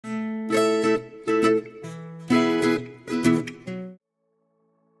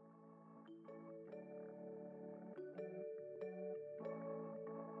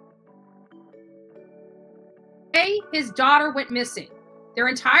his daughter went missing. Their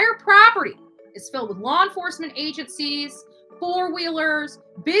entire property is filled with law enforcement agencies, four-wheelers,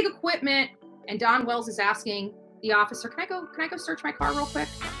 big equipment, and Don Wells is asking the officer, can I go search my car real quick?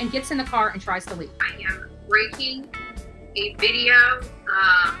 And gets in the car and tries to leave. I am breaking a video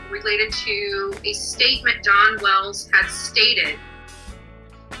related to a statement Don Wells had stated.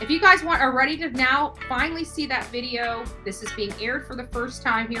 If you guys are ready to now finally see that video, this is being aired for the first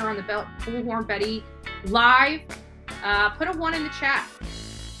time here on the Bullhorn Betty live. Put a 1 in the chat.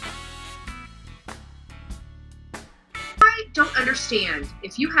 I don't understand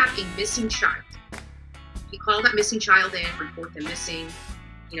if you have a missing child. You call that missing child in, report them missing,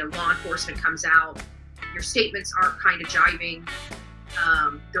 law enforcement comes out, your statements aren't kind of jiving,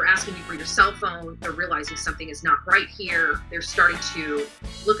 they're asking you for your cell phone, they're realizing something is not right here, they're starting to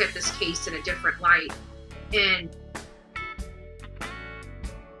look at this case in a different light, and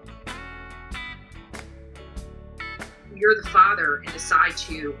you're the father and decide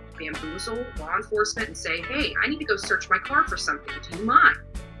to bamboozle law enforcement and say, hey, I need to go search my car for something, do you mind?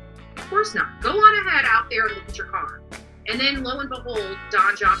 Of course not. Go on ahead out there and look at your car. And then lo and behold,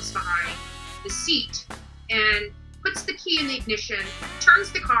 Don jumps behind the seat and puts the key in the ignition,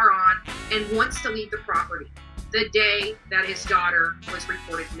 turns the car on, and wants to leave the property the day that his daughter was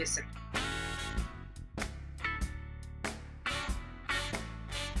reported missing.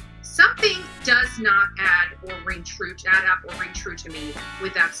 Something does not add up or ring true to me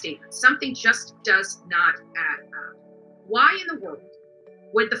with that statement. Something just does not add up. Why in the world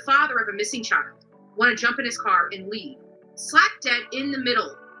would the father of a missing child want to jump in his car and leave, slap dead in the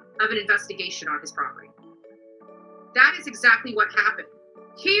middle of an investigation on his property? That is exactly what happened.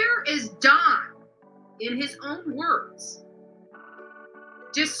 Here is Don, in his own words,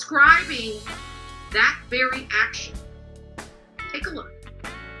 describing that very action. Take a look.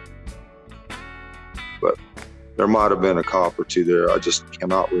 But there might have been a cop or two there. I just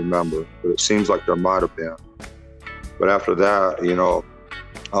cannot remember, but it seems like there might have been. But after that,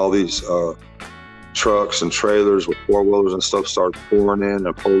 all these trucks and trailers with four-wheelers and stuff started pouring in,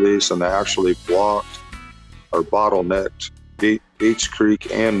 and police, and they actually blocked or bottlenecked Beach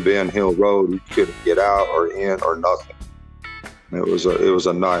Creek and Ben Hill Road. We couldn't get out or in or nothing. It was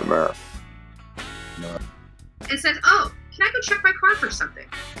a nightmare. And says, oh, can I go check my car for something?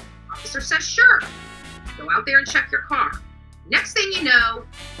 Officer says, sure. Go out there and check your car. Next thing you know,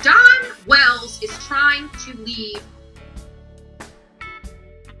 Don Wells is trying to leave.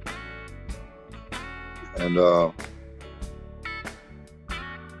 And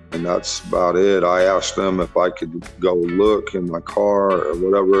that's about it. I asked them if I could go look in my car or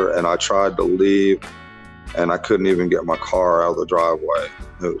whatever, and I tried to leave, and I couldn't even get my car out of the driveway.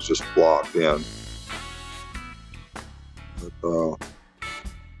 It was just blocked in. But,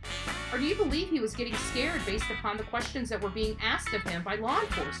 or do you believe he was getting scared based upon the questions that were being asked of him by law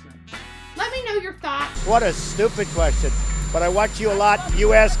enforcement? Let me know your thoughts. What a stupid question. But I watch you a lot.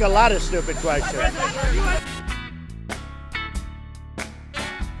 You ask a lot of stupid questions.